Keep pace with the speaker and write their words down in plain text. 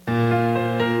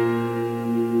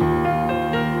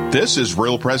This is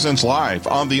Real Presence Live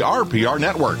on the RPR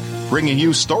Network, bringing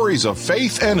you stories of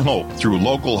faith and hope through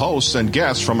local hosts and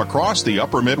guests from across the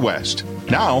upper Midwest.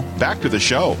 Now, back to the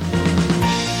show.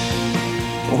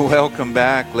 Welcome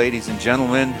back, ladies and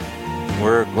gentlemen.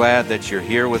 We're glad that you're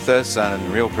here with us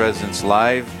on Real Presence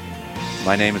Live.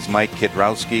 My name is Mike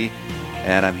Kidrowski,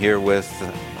 and I'm here with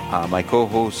my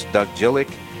co-host, Doug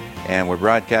Gillick, and we're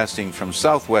broadcasting from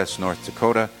Southwest North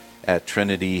Dakota at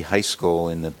Trinity High School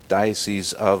in the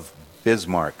Diocese of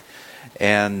Bismarck.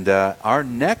 And our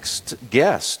next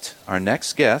guest,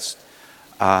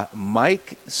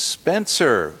 Mike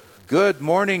Spencer. Good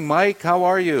morning, Mike. How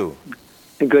are you?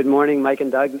 Good morning, Mike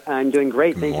and Doug. I'm doing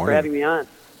great. Thank you for having me on.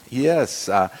 Yes.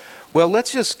 Well,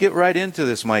 let's just get right into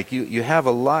this, Mike. You have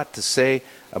a lot to say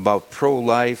about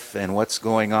pro-life and what's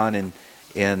going on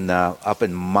in up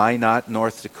in Minot,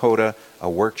 North Dakota,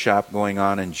 a workshop going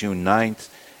on June 9th.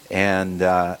 And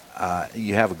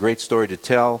you have a great story to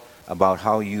tell about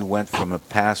how you went from a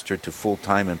pastor to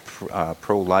full-time and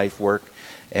pro-life work.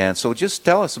 And so just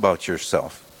tell us about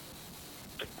yourself.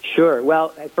 Sure.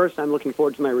 Well, at first, I'm looking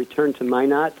forward to my return to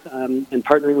Minot and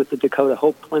partnering with the Dakota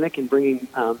Hope Clinic and bringing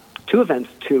two events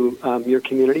to your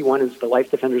community. One is the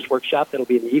Life Defenders Workshop. That'll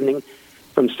be in the evening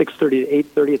from 6:30 to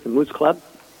 8:30 at the Moose Club,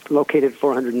 located at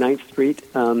 409th Street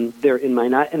there in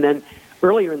Minot. And then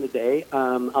earlier in the day,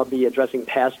 I'll be addressing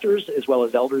pastors as well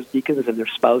as elders, deacons, and their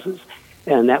spouses.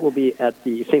 And that will be at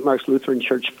the St. Mark's Lutheran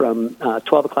Church from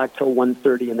 12 o'clock till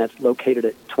 1:30, and that's located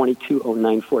at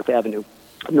 2209 4th Avenue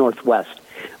Northwest,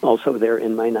 also there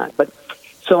in Minot. But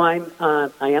so I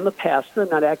am a pastor. I'm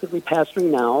not actively pastoring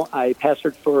now. I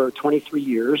pastored for 23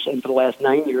 years, and for the last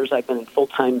 9 years, I've been in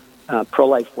full-time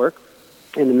pro-life work.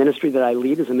 And the ministry that I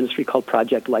lead is a ministry called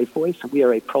Project Life Voice. We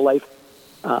are a pro-life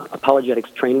apologetics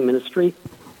training ministry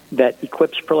that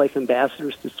equips pro-life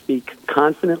ambassadors to speak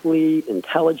confidently,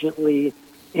 intelligently,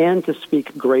 and to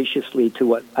speak graciously to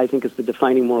what I think is the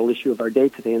defining moral issue of our day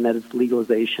today, and that is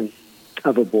legalization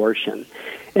of abortion.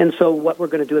 And so what we're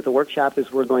going to do at the workshop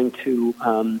is we're going to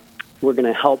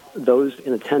help those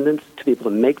in attendance to be able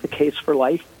to make the case for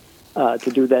life,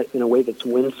 to do that in a way that's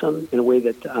winsome, in a way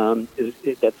that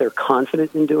that they're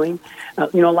confident in doing. A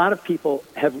lot of people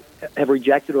have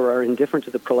rejected or are indifferent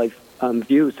to the pro-life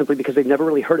view simply because they've never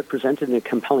really heard it presented in a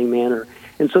compelling manner.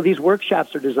 And so these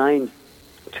workshops are designed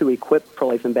to equip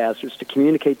pro-life ambassadors to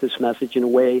communicate this message in a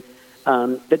way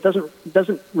that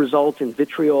doesn't result in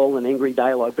vitriol and angry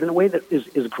dialogue, but in a way that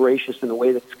is gracious, in a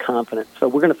way that's confident. So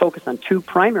we're going to focus on two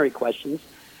primary questions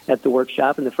at the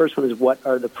workshop, and the first one is, what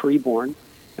are the preborn?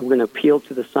 And we're going to appeal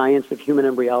to the science of human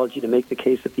embryology to make the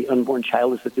case that the unborn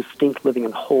child is a distinct, living,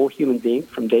 and whole human being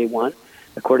from day one,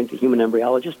 according to human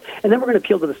embryologists. And then we're going to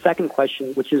appeal to the second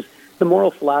question, which is the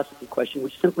moral philosophy question,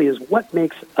 which simply is, what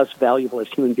makes us valuable as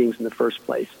human beings in the first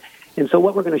place? And so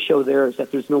what we're going to show there is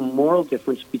that there's no moral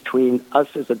difference between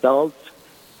us as adults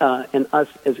and us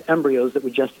as embryos that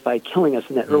would justify killing us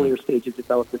in that earlier stage of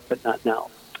development, but not now.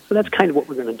 So that's kind of what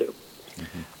we're going to do.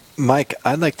 Mm-hmm. Mike,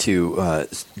 I'd like to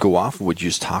go off of what you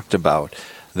just talked about.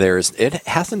 It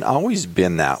hasn't always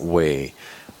been that way,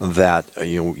 that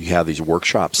you have these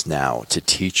workshops now to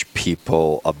teach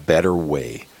people a better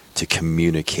way to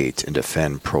communicate and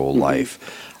defend pro-life.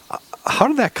 Mm-hmm. How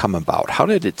did that come about? How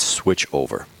did it switch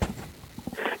over?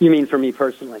 You mean for me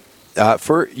personally?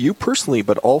 For you personally,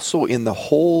 but also in the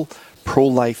whole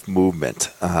pro-life movement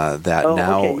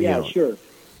Sure.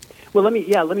 Well, let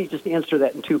me just answer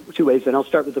that in two ways, and I'll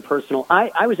start with the personal.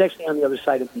 I was actually on the other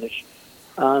side of the issue.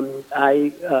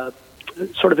 I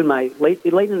sort of in my late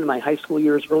into my high school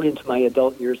years, early into my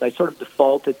adult years, I sort of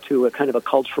defaulted to a kind of a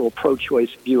cultural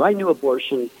pro-choice view. I knew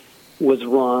abortion was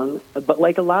wrong, but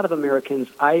like a lot of Americans,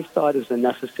 I saw it as a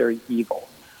necessary evil.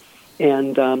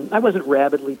 And I wasn't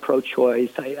rabidly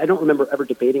pro-choice. I don't remember ever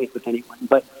debating it with anyone,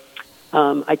 but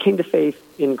I came to faith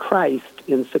in Christ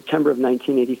in September of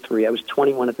 1983. I was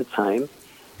 21 at the time,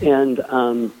 and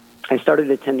I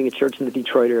started attending a church in the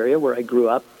Detroit area where I grew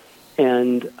up.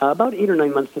 And about 8 or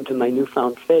 9 months into my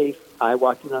newfound faith, I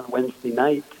walked in on Wednesday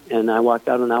night, and I walked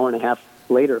out an hour and a half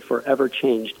later forever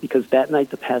changed, because that night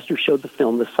the pastor showed the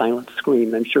film The Silent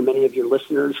Scream. I'm sure many of your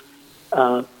listeners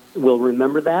will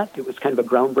remember that. It was kind of a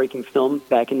groundbreaking film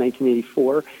back in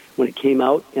 1984 when it came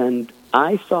out, and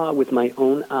I saw with my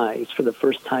own eyes for the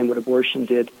first time what abortion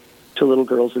did to little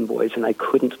girls and boys, and I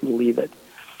couldn't believe it.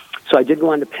 So I did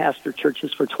go on to pastor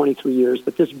churches for 23 years,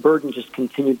 but this burden just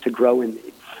continued to grow in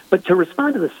me. But to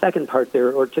respond to the second part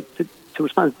there, or to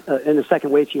respond in a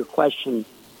second way to your question,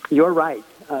 you're right.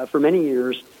 For many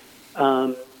years,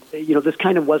 this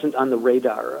kind of wasn't on the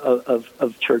radar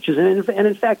of churches, and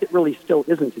in fact, it really still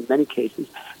isn't in many cases.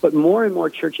 But more and more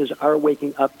churches are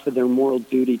waking up to their moral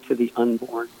duty to the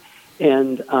unborn,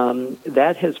 and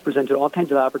that has presented all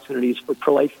kinds of opportunities for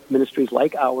pro-life ministries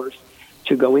like ours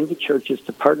to go into churches,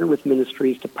 to partner with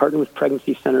ministries, to partner with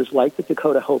pregnancy centers like the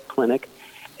Dakota Hope Clinic,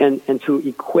 and to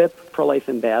equip pro-life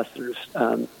ambassadors,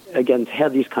 again, to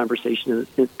have these conversations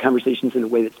in a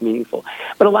way that's meaningful.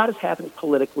 But a lot has happened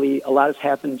politically, a lot has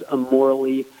happened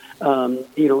morally, in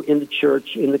the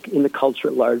church, in the culture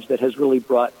at large, that has really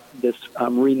brought this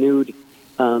renewed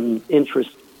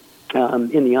interest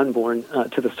in the unborn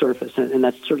to the surface, and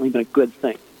that's certainly been a good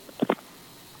thing.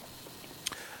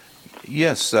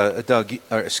 Yes, Doug,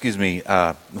 excuse me.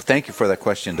 Thank you for that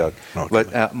question, Doug. Okay.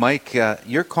 But, Mike,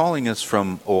 you're calling us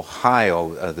from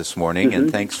Ohio this morning, and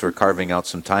thanks for carving out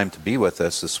some time to be with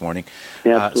us this morning.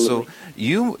 Yeah, absolutely.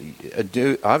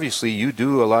 So you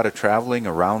do a lot of traveling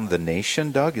around the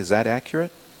nation, Doug. Is that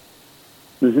accurate?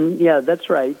 Yeah, that's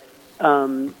right.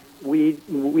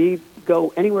 We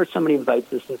go anywhere somebody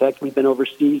invites us. In fact, we've been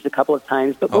overseas a couple of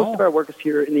times, but most of our work is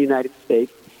here in the United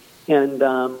States. And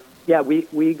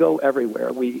we go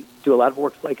everywhere. We do a lot of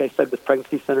work, like I said, with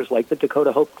pregnancy centers like the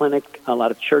Dakota Hope Clinic, a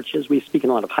lot of churches. We speak in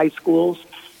a lot of high schools,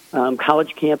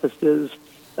 college campuses.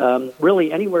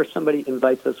 Really, anywhere somebody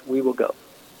invites us, we will go.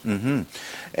 Mm-hmm.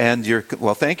 And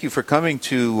thank you for coming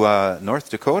to North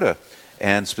Dakota,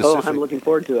 and I'm looking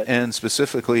forward to it. And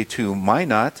specifically to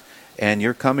Minot, and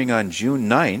you're coming on June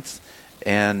 9th.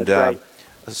 And That's right.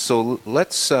 So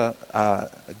let's go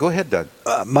ahead, Doug.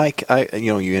 Mike,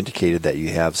 you indicated that you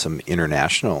have some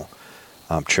international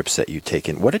trips that you've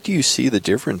taken. What do you see the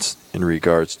difference in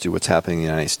regards to what's happening in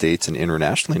the United States and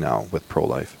internationally now with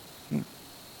pro-life?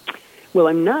 Well,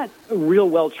 I'm not real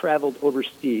well traveled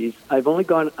overseas. I've only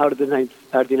gone out of the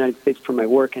United States for my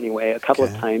work anyway, a couple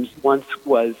of times. Once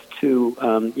was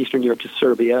to Eastern Europe, to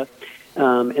Serbia,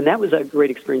 and that was a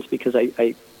great experience because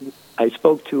I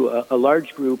spoke to a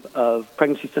large group of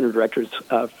pregnancy center directors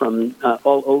from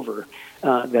all over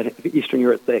that Eastern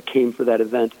Europe that came for that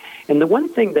event. And the one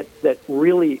thing that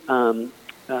really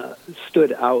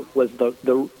stood out was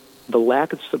the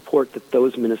lack of support that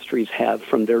those ministries have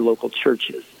from their local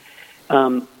churches.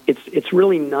 It's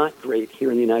really not great here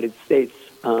in the United States.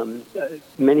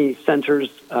 Many centers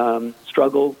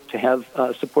struggle to have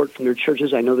support from their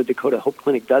churches. I know the Dakota Hope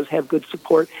Clinic does have good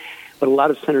support, but a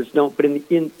lot of centers don't. But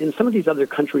in some of these other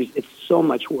countries, it's so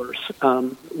much worse,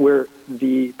 where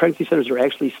the pregnancy centers are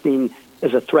actually seen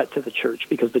as a threat to the church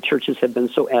because the churches have been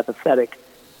so apathetic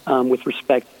with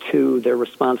respect to their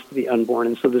response to the unborn,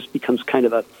 and so this becomes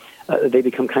they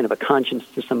become kind of a conscience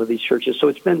to some of these churches. So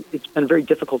it's been very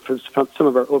difficult for some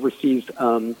of our overseas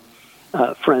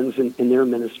friends in their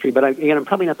ministry. But I'm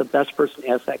probably not the best person to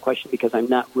ask that question because I'm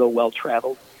not real well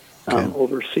traveled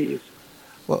overseas.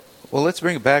 Well, let's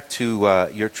bring it back to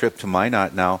your trip to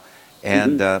Minot now,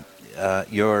 and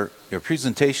your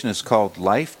presentation is called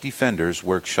Life Defenders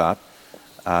Workshop.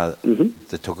 The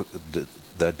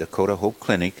Dakota Hope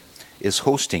Clinic is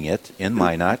hosting it in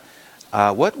Minot.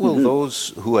 What will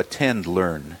those who attend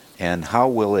learn, and how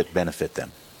will it benefit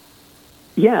them?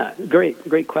 Yeah,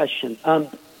 great question.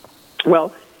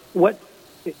 Well, what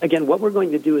we're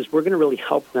going to do is we're going to really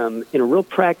help them in a real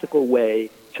practical way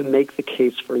to make the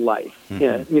case for life.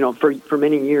 For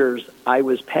many years, I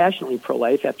was passionately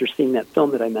pro-life after seeing that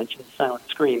film that I mentioned, Silent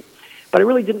Scream. But I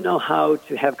really didn't know how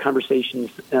to have conversations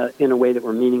in a way that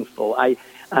were meaningful. I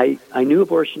knew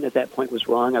abortion at that point was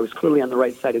wrong. I was clearly on the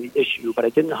right side of the issue, but I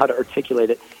didn't know how to articulate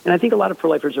it. And I think a lot of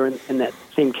pro-lifers are in that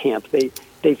same camp.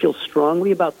 They feel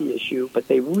strongly about the issue, but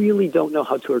they really don't know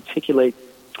how to articulate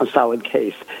a solid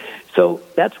case. So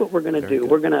that's what we're going to do.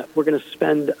 We're going to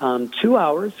spend 2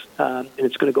 hours, and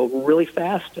it's going to go really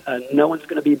fast. No one's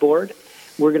going to be bored.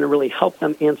 We're going to really help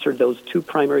them answer those two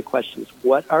primary questions: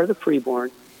 what are the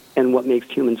preborn, and what makes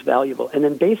humans valuable? And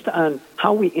then based on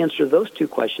how we answer those two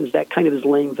questions, that kind of is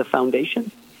laying the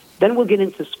foundation. Then we'll get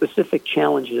into specific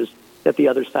challenges that the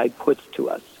other side puts to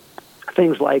us.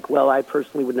 Things like, well, I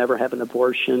personally would never have an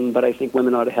abortion, but I think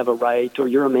women ought to have a right, or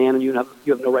you're a man and you have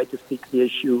no right to speak to the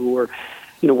issue, or,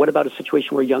 what about a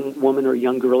situation where a young woman or a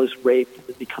young girl is raped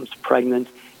and becomes pregnant?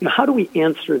 How do we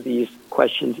answer these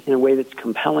questions in a way that's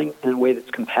compelling and in a way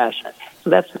that's compassionate? So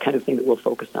that's the kind of thing that we'll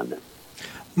focus on then.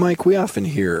 Mike, we often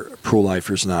hear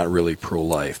pro-lifers not really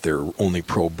pro-life. They're only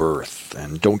pro-birth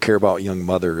and don't care about young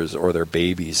mothers or their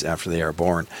babies after they are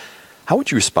born. How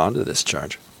would you respond to this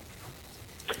charge?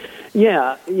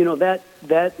 Yeah,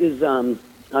 that is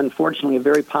unfortunately a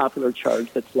very popular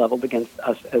charge that's leveled against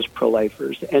us as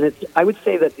pro-lifers. And I would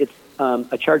say that it's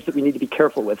a charge that we need to be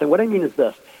careful with. And what I mean is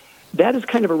this: that is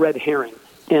kind of a red herring.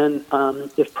 And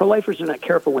if pro-lifers are not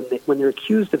careful when they're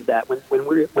accused of that,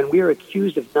 when we are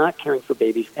accused of not caring for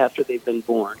babies after they've been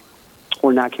born,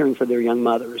 or not caring for their young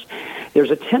mothers, there's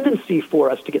a tendency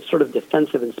for us to get sort of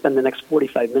defensive and spend the next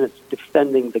 45 minutes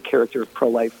defending the character of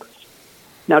pro-lifers.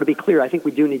 Now, to be clear, I think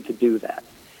we do need to do that.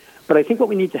 But I think what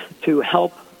we need to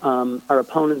help our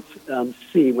opponents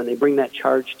see when they bring that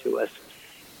charge to us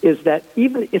is that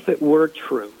even if it were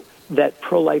true that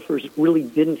pro-lifers really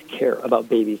didn't care about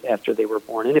babies after they were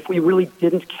born, and if we really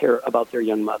didn't care about their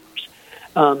young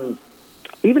mothers,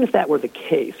 even if that were the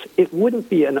case, it wouldn't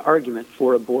be an argument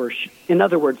for abortion. In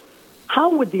other words,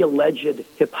 how would the alleged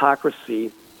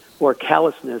hypocrisy or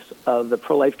callousness of the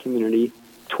pro-life community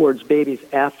towards babies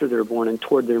after they're born and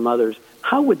toward their mothers,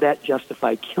 how would that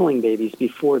justify killing babies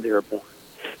before they're born?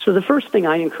 So the first thing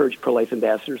I encourage pro-life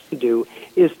ambassadors to do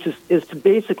is to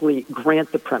basically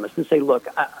grant the premise and say, look,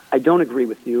 I don't agree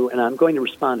with you, and I'm going to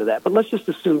respond to that, but let's just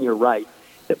assume you're right,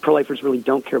 that pro-lifers really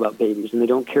don't care about babies and they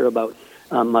don't care about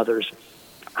mothers.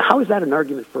 How is that an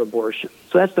argument for abortion?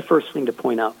 So that's the first thing to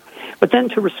point out. But then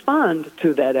to respond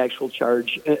to that actual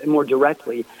charge more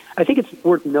directly, I think it's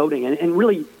worth noting, and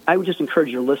really I would just encourage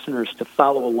your listeners to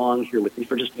follow along here with me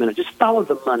for just a minute. Just follow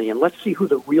the money, and let's see who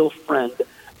the real friend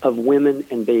of women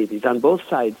and babies, on both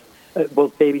sides,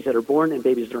 both babies that are born and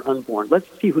babies that are unborn. Let's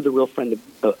see who the real friend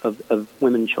of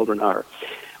women and children are.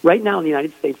 Right now in the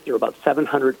United States, there are about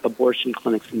 700 abortion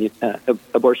clinics, and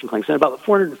about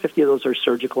 450 of those are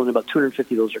surgical, and about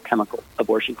 250 of those are chemical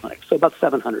abortion clinics, so about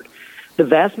 700. The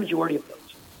vast majority of those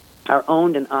are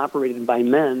owned and operated by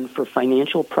men for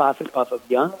financial profit off of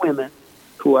young women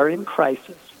who are in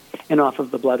crisis and off of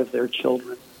the blood of their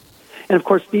children. And of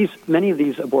course, many of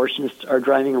these abortionists are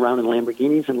driving around in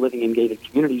Lamborghinis and living in gated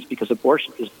communities because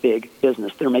abortion is big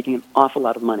business. They're making an awful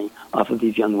lot of money off of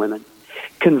these young women.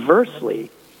 Conversely,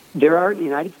 there are in the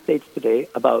United States today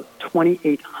about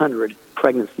 2,800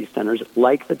 pregnancy centers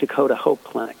like the Dakota Hope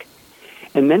Clinic.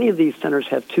 And many of these centers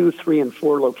have 2, 3, and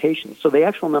 4 locations. So the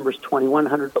actual number is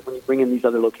 2,100, but when you bring in these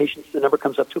other locations, the number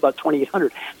comes up to about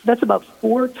 2,800. So that's about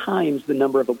 4 times the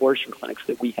number of abortion clinics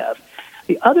that we have.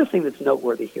 The other thing that's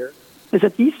noteworthy here is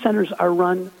that these centers are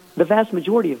run, the vast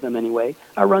majority of them anyway,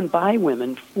 are run by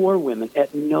women for women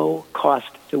at no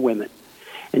cost to women.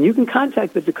 And you can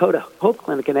contact the Dakota Hope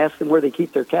Clinic and ask them where they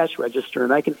keep their cash register,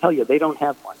 and I can tell you they don't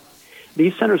have one.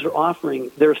 These centers are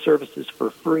offering their services for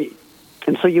free.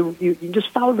 And so you just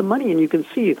follow the money and you can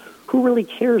see who really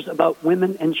cares about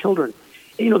women and children.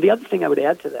 You know, the other thing I would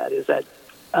add to that is that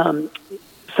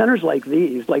centers like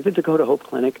these, like the Dakota Hope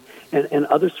Clinic and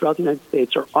others throughout the United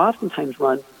States, are oftentimes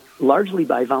run largely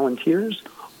by volunteers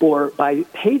or by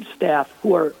paid staff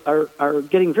who are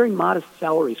getting very modest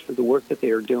salaries for the work that they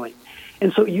are doing.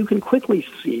 And so you can quickly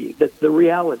see that the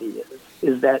reality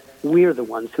is that we are the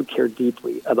ones who care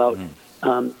deeply about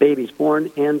babies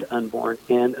born and unborn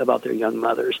and about their young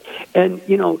mothers. And,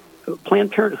 you know,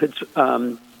 Planned Parenthood's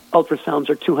ultrasounds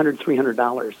are $200,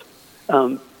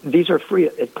 $300. These are free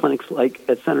at clinics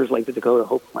at centers like the Dakota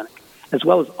Hope Clinic, as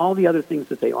well as all the other things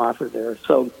that they offer there.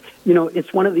 So, you know,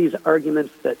 it's one of these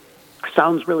arguments that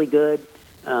sounds really good.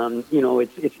 You know,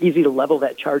 it's easy to level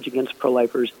that charge against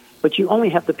pro-lifers, but you only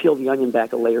have to peel the onion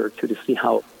back a layer or two to see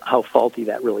how faulty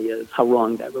that really is, how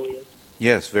wrong that really is.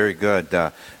 Yes, very good.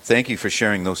 Thank you for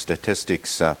sharing those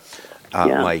statistics,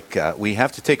 Mike. We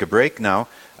have to take a break now.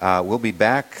 We'll be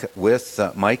back with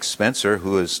Mike Spencer,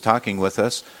 who is talking with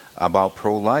us about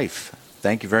pro-life.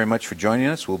 Thank you very much for joining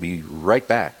us. We'll be right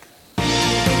back.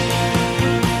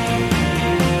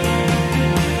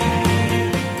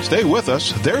 Stay with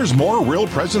us. There's more Real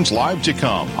Presence Live to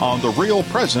come on the Real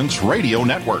Presence Radio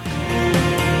Network.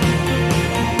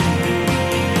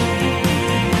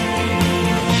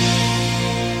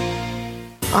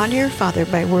 Honor your father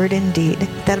by word and deed,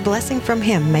 that a blessing from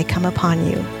him may come upon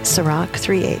you. Sirach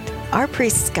 3:8. Our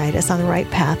priests guide us on the right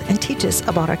path and teach us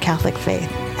about our Catholic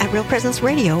faith. At Real Presence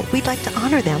Radio, we'd like to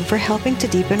honor them for helping to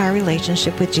deepen our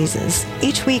relationship with Jesus.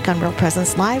 Each week on Real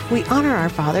Presence Live, we honor our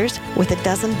fathers with a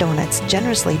dozen donuts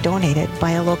generously donated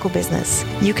by a local business.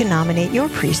 You can nominate your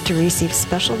priest to receive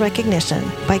special recognition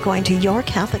by going to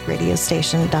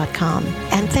yourcatholicradiostation.com.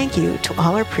 And thank you to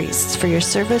all our priests for your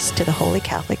service to the Holy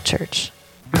Catholic Church.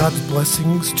 God's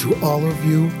blessings to all of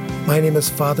you. My name is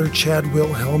Father Chad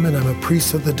Wilhelm, and I'm a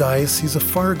priest of the Diocese of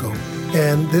Fargo.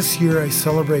 And this year I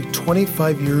celebrate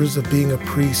 25 years of being a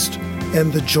priest.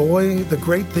 And the joy, the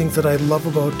great things that I love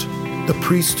about the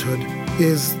priesthood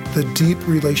is the deep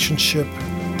relationship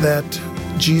that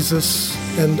Jesus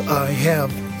and I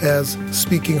have as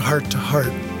speaking heart to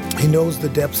heart. He knows the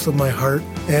depths of my heart,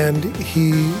 and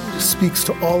he speaks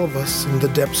to all of us in the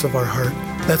depths of our heart.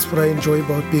 That's what I enjoy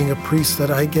about being a priest, that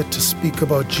I get to speak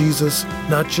about Jesus,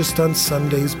 not just on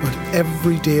Sundays, but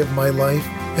every day of my life,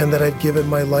 and that I've given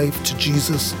my life to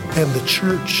Jesus and the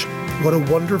church. What a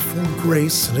wonderful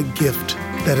grace and a gift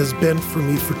that has been for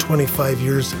me for 25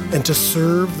 years, and to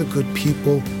serve the good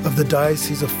people of the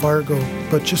Diocese of Fargo,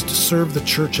 but just to serve the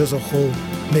church as a whole.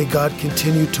 May God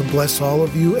continue to bless all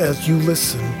of you as you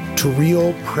listen to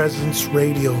Real Presence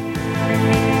Radio.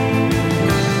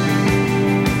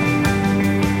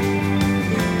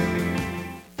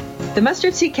 The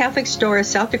Mustard Seed Catholic Store is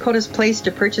South Dakota's place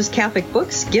to purchase Catholic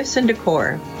books, gifts, and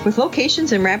decor. With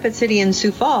locations in Rapid City and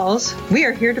Sioux Falls, we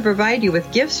are here to provide you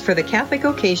with gifts for the Catholic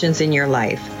occasions in your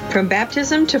life. From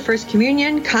baptism to First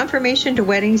Communion, confirmation to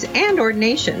weddings, and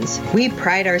ordinations, we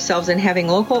pride ourselves in having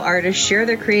local artists share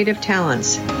their creative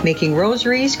talents, making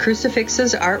rosaries,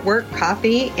 crucifixes, artwork,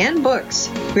 coffee, and books.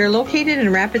 We are located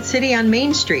in Rapid City on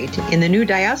Main Street, in the new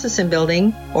Diocesan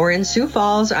Building, or in Sioux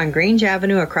Falls on Grange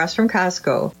Avenue across from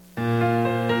Costco.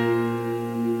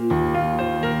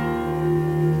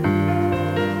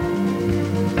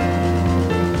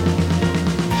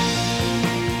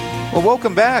 Well,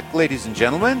 welcome back, ladies and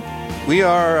gentlemen. We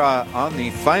are on the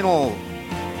final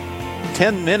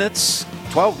 10 minutes,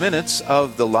 12 minutes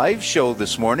of the live show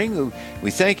this morning. We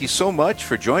thank you so much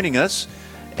for joining us.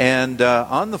 And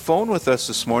on the phone with us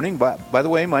this morning, by the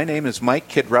way, my name is Mike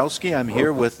Kidrowski. I'm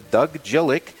here with Doug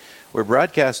Jillick. We're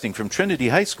broadcasting from Trinity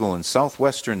High School in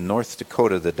southwestern North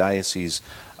Dakota, the Diocese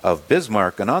of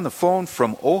Bismarck. And on the phone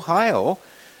from Ohio,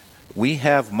 we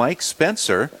have Mike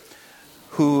Spencer,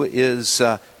 who is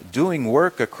doing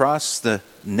work across the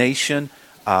nation,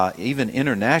 even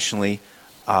internationally,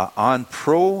 on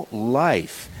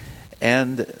pro-life.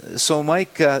 And so,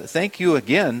 Mike, thank you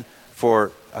again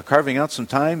for carving out some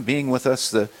time, being with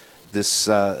us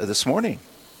this morning.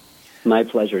 My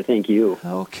pleasure. Thank you.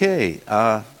 Okay.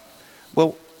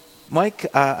 Well, Mike,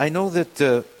 I know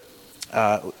that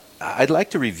I'd like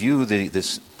to review the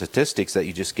statistics that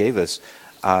you just gave us.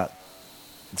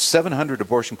 700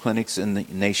 abortion clinics in the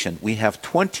nation. We have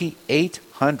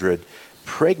 2,800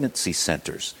 pregnancy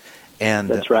centers. And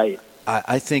that's right.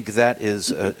 I think that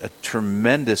is a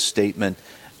tremendous statement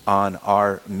on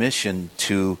our mission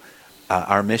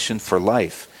our mission for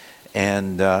life.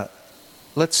 And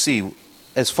let's see,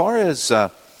 as far as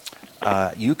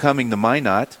you coming to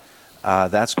Minot,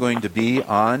 that's going to be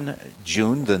on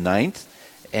June the 9th.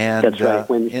 And, that's right,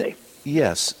 Wednesday.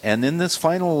 Yes, and in this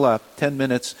final 10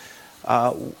 minutes,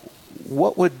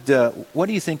 what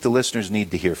do you think the listeners need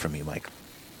to hear from you, Mike?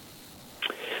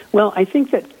 Well, I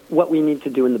think that what we need to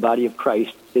do in the body of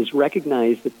Christ is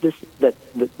recognize that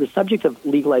the subject of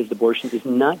legalized abortion is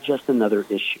not just another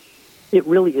issue. It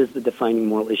really is the defining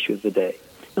moral issue of the day.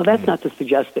 Now, that's not to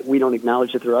suggest that we don't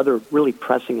acknowledge that there are other really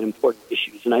pressing and important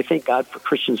issues. And I thank God for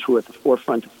Christians who are at the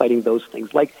forefront of fighting those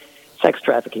things, like sex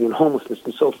trafficking and homelessness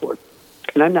and so forth.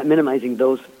 And I'm not minimizing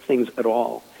those things at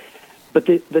all. But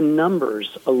the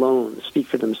numbers alone speak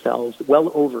for themselves.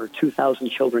 Well over 2,000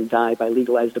 children die by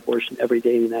legalized abortion every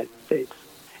day in the United States.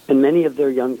 And many of their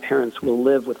young parents will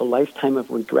live with a lifetime of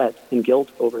regret and guilt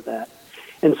over that.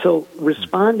 And so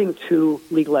responding to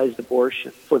legalized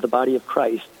abortion for the body of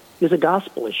Christ is a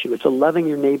gospel issue. It's a loving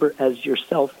your neighbor as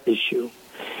yourself issue.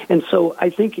 And so I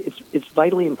think it's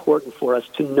vitally important for us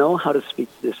to know how to speak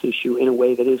to this issue in a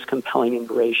way that is compelling and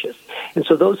gracious. And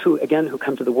so those who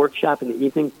come to the workshop in the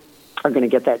evening are going to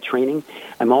get that training.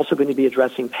 I'm also going to be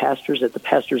addressing pastors at the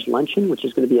Pastors' Luncheon, which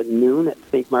is going to be at noon at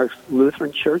St. Mark's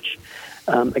Lutheran Church.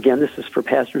 Again, this is for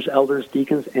pastors, elders,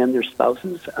 deacons, and their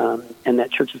spouses. And that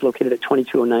church is located at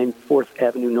 2209 4th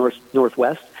Avenue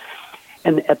Northwest.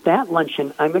 And at that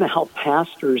luncheon, I'm going to help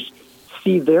pastors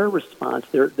see their response,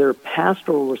 their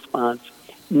pastoral response,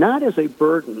 not as a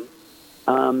burden,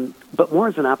 but more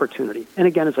as an opportunity. And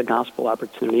again, as a gospel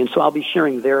opportunity. And so I'll be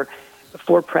sharing their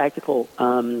 4 practical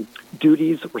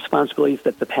duties, responsibilities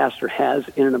that the pastor has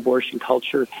in an abortion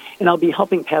culture. And I'll be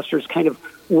helping pastors kind of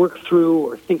work through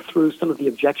or think through some of the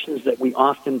objections that we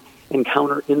often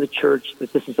encounter in the church,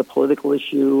 that this is a political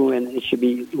issue and it should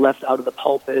be left out of the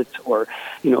pulpit, or,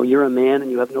 you're a man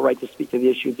and you have no right to speak to the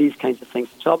issue, these kinds of things.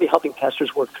 So I'll be helping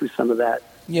pastors work through some of that.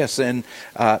 Yes, and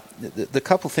the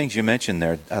couple things you mentioned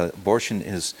there, abortion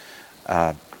is,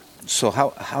 so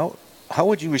how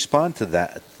would you respond to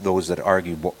that? Those that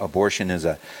argue abortion is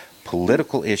a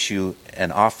political issue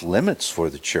and off limits for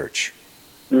the church.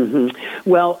 Mm-hmm.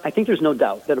 Well, I think there's no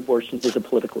doubt that abortion is a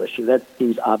political issue. That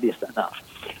seems obvious enough.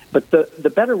 But the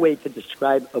better way to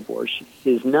describe abortion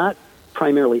is not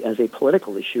primarily as a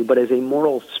political issue, but as a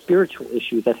moral, spiritual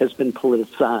issue that has been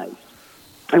politicized.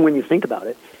 And when you think about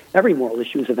it, every moral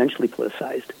issue is eventually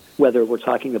politicized, whether we're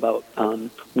talking about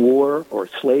war or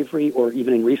slavery or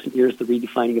even in recent years the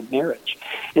redefining of marriage.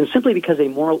 And simply because a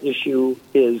moral issue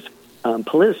is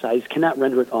politicized cannot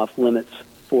render it off limits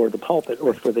for the pulpit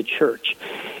or for the church.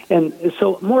 And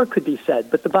so more could be said,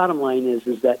 but the bottom line is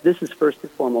that this is first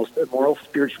and foremost a moral,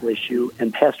 spiritual issue,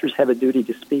 and pastors have a duty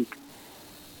to speak.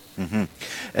 Mm-hmm.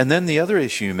 And then the other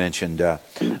issue you mentioned,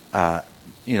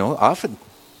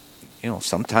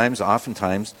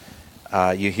 oftentimes,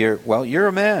 you hear, well, you're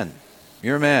a man.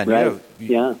 Right.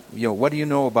 What do you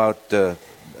know about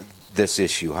this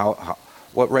issue?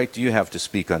 What right do you have to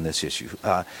speak on this issue?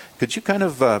 Could you kind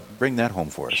of bring that home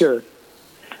for us? Sure.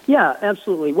 Yeah,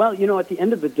 absolutely. Well, at the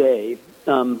end of the day,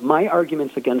 my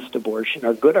arguments against abortion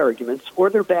are good arguments or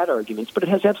they're bad arguments, but it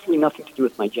has absolutely nothing to do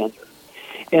with my gender.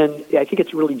 And I think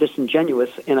it's really disingenuous,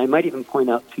 and I might even point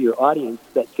out to your audience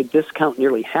that to discount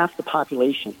nearly half the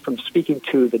population from speaking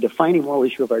to the defining moral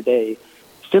issue of our day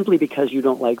simply because you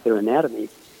don't like their anatomy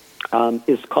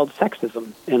is called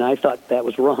sexism, and I thought that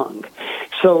was wrong.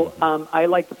 So I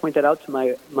like to point that out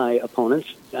to my opponents.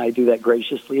 I do that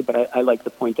graciously, but I like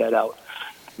to point that out.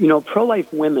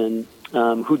 Pro-life women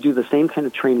who do the same kind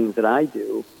of training that I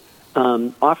do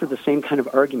offer the same kind of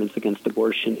arguments against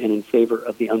abortion and in favor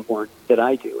of the unborn that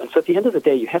I do. And so at the end of the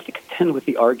day, you have to contend with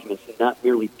the arguments and not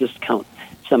merely discount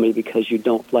somebody because you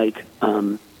don't like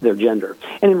their gender.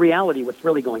 And in reality, what's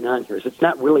really going on here is it's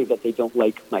not really that they don't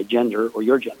like my gender or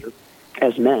your gender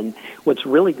as men. What's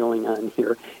really going on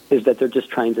here is that they're just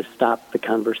trying to stop the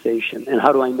conversation. And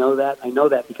how do I know that? I know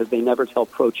that because they never tell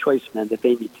pro-choice men that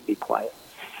they need to be quiet.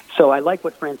 So I like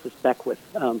what Francis Beckwith,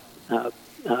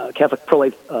 Catholic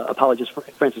pro-life apologist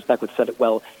Francis Beckwith said it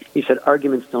well. He said,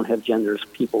 arguments don't have genders,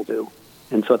 people do.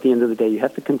 And so at the end of the day, you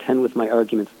have to contend with my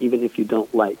arguments even if you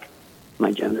don't like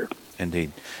my gender.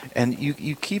 Indeed. And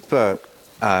you keep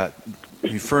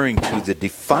referring to the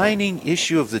defining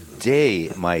issue of the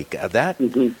day, Mike. That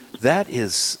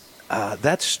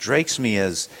strikes me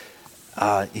as,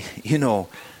 I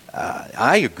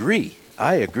agree.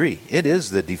 It is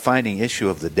the defining issue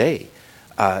of the day.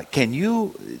 Can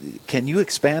you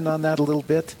expand on that a little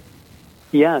bit?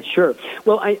 Yeah, sure.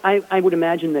 Well, I would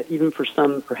imagine that even for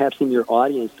some, perhaps in your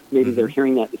audience, maybe they're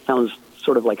hearing that. It sounds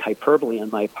sort of like hyperbole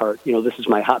on my part. This is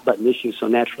my hot button issue, so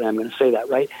naturally I'm going to say that,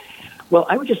 right? Well,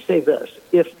 I would just say this.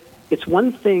 If it's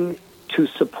one thing to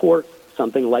support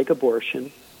something like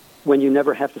abortion when you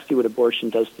never have to see what abortion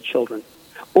does to children,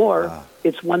 or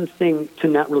it's one thing to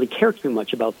not really care too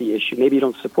much about the issue. Maybe you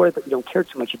don't support it, but you don't care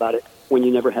too much about it when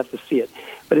you never have to see it.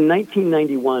 But in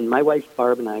 1991, my wife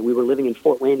Barb and I, we were living in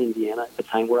Fort Wayne, Indiana at the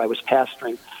time where I was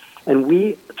pastoring. And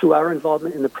we, through our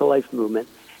involvement in the pro-life movement,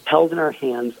 held in our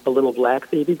hands a little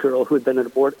black baby girl who had been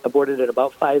aborted at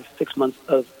about 5-6 months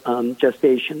of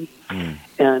gestation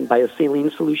and by a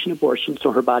saline solution abortion,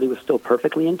 so her body was still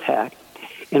perfectly intact.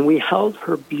 And we held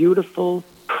her beautiful,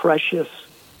 precious,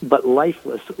 but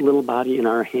lifeless little body in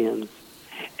our hands.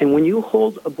 And when you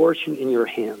hold abortion in your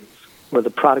hands, or the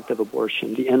product of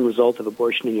abortion, the end result of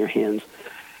abortion in your hands,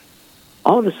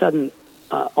 all of a sudden,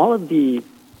 all of the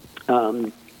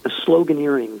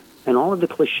sloganeering and all of the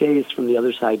cliches from the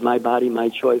other side, my body, my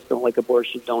choice, don't like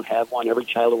abortion, don't have one, every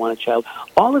child will want a child,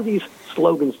 all of these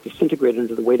slogans disintegrate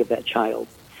under the weight of that child.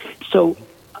 So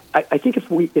I think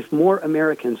if more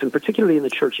Americans, and particularly in the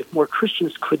church, if more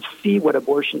Christians could see what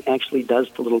abortion actually does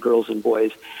to little girls and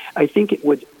boys, I think it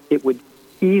would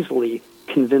easily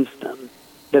convince them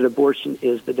that abortion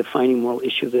is the defining moral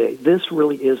issue of the day. This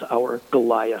really is our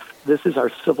Goliath. This is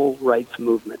our civil rights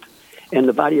movement. And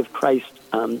the body of Christ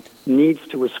needs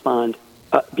to respond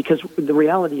because the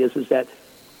reality is that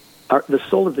the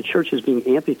soul of the church is being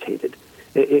amputated.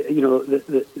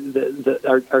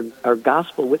 Our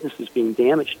gospel witness is being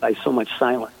damaged by so much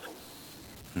silence.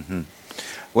 Mm-hmm.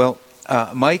 Well,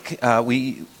 Mike,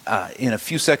 we in a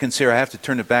few seconds here, I have to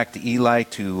turn it back to Eli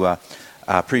to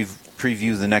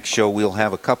preview the next show. We'll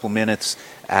have a couple minutes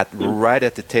right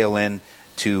at the tail end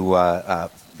to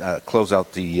close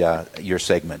out your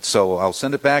segment. So I'll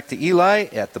send it back to Eli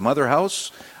at the Mother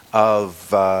House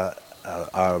of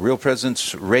Real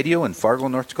Presence Radio in Fargo,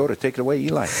 North Dakota. Take it away,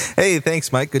 Eli. Hey,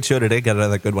 thanks, Mike. Good show today. Got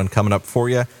another good one coming up for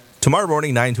you. Tomorrow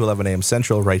morning, 9 to 11 a.m.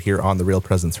 Central, right here on the Real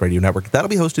Presence Radio Network. That'll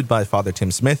be hosted by Father Tim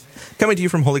Smith, coming to you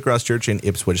from Holy Cross Church in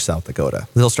Ipswich, South Dakota.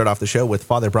 He'll start off the show with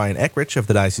Father Brian Eckrich of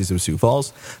the Diocese of Sioux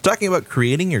Falls, talking about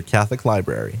creating your Catholic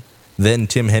library. Then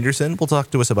Tim Henderson will talk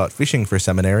to us about fishing for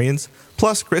seminarians.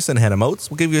 Plus, Chris and Hannah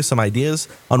Motes will give you some ideas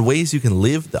on ways you can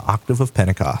live the octave of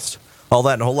Pentecost. All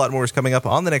that and a whole lot more is coming up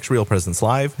on the next Real Presence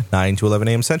Live, 9 to 11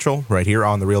 a.m. Central, right here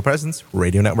on the Real Presence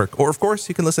Radio Network. Or, of course,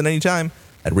 you can listen anytime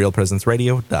at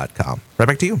realpresenceradio.com. Right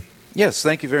back to you. Yes,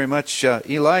 thank you very much,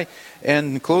 Eli.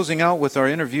 And closing out with our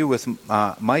interview with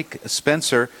Mike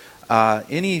Spencer,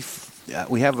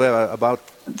 we have about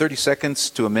 30 seconds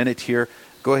to a minute here.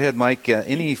 Go ahead, Mike.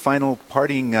 Any final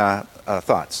parting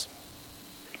thoughts?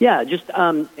 Yeah, just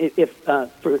for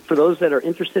those that are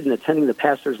interested in attending the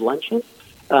pastor's luncheon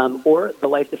or the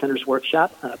Life Defenders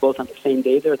Workshop, both on the same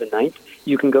day there, the 9th,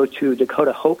 you can go to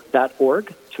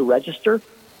dakotahope.org to register,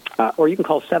 or you can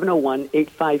call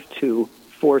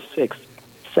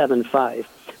 701-852-4675.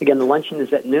 Again, the luncheon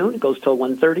is at noon. It goes till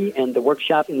 1:30, and the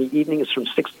workshop in the evening is from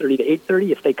 6:30 to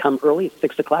 8:30. If they come early at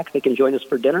 6 o'clock, they can join us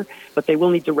for dinner, but they will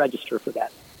need to register for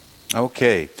that.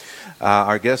 Okay.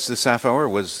 Our guest this half hour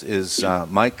is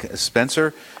Mike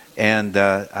Spencer, and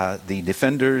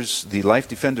the Life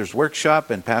Defenders Workshop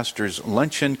and Pastor's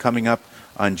Luncheon coming up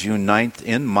on June 9th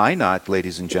in Minot,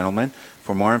 ladies and gentlemen.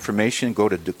 For more information, go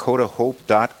to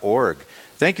dakotahope.org.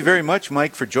 Thank you very much,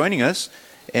 Mike, for joining us,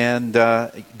 and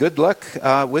good luck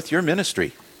with your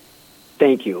ministry.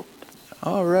 Thank you.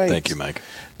 All right. Thank you, Mike.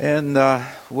 And,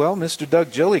 Mr.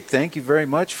 Doug Jillick, thank you very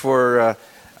much for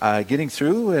getting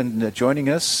through and joining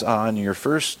us on your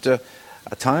first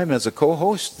time as a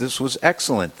co-host. This was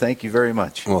excellent. Thank you very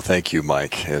much. Well, thank you,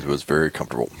 Mike. It was very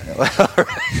comfortable.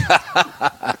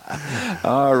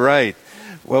 All right.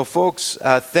 Well, folks,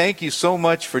 thank you so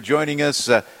much for joining us,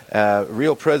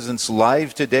 Real Presence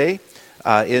Live today.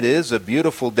 It is a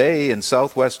beautiful day in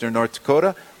southwestern North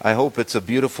Dakota. I hope it's a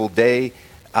beautiful day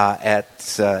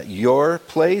at your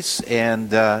place,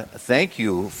 and thank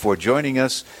you for joining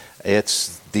us.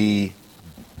 It's the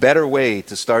better way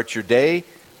to start your day.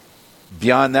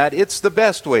 Beyond that, it's the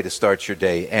best way to start your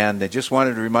day. And I just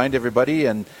wanted to remind everybody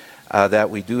that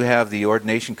we do have the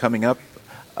ordination coming up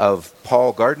of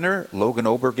Paul Gardner, Logan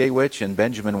Obergewich, and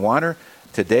Benjamin Warner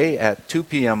today at 2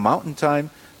 p.m. Mountain Time,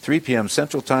 3 p.m.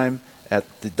 Central Time at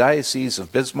the Diocese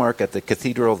of Bismarck at the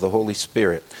Cathedral of the Holy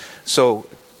Spirit. So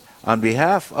on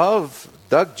behalf of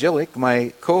Doug Jillick,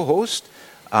 my co-host,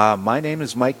 my name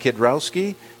is Mike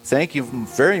Kidrowski. Thank you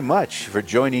very much for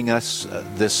joining us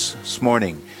this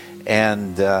morning.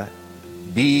 And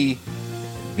be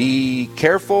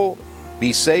careful,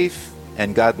 be safe,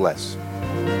 and God bless.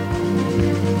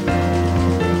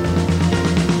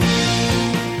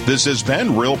 This has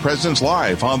been Real Presence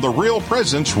Live on the Real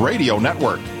Presence Radio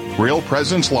Network. Real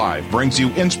Presence Live brings you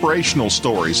inspirational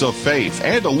stories of faith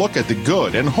and a look at the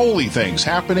good and holy things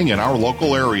happening in our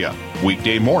local area.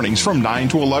 Weekday mornings from 9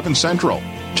 to 11 Central.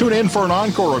 Tune in for an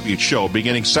encore of each show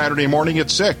beginning Saturday morning at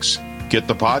 6. Get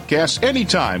the podcast any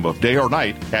time of day or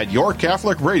night at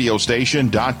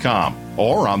yourcatholicradiostation.com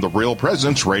or on the Real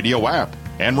Presence Radio app.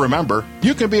 And remember,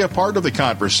 you can be a part of the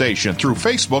conversation through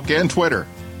Facebook and Twitter.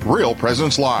 Real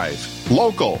Presence Live.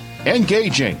 Local,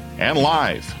 engaging, and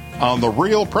live on the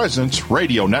Real Presence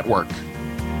Radio Network.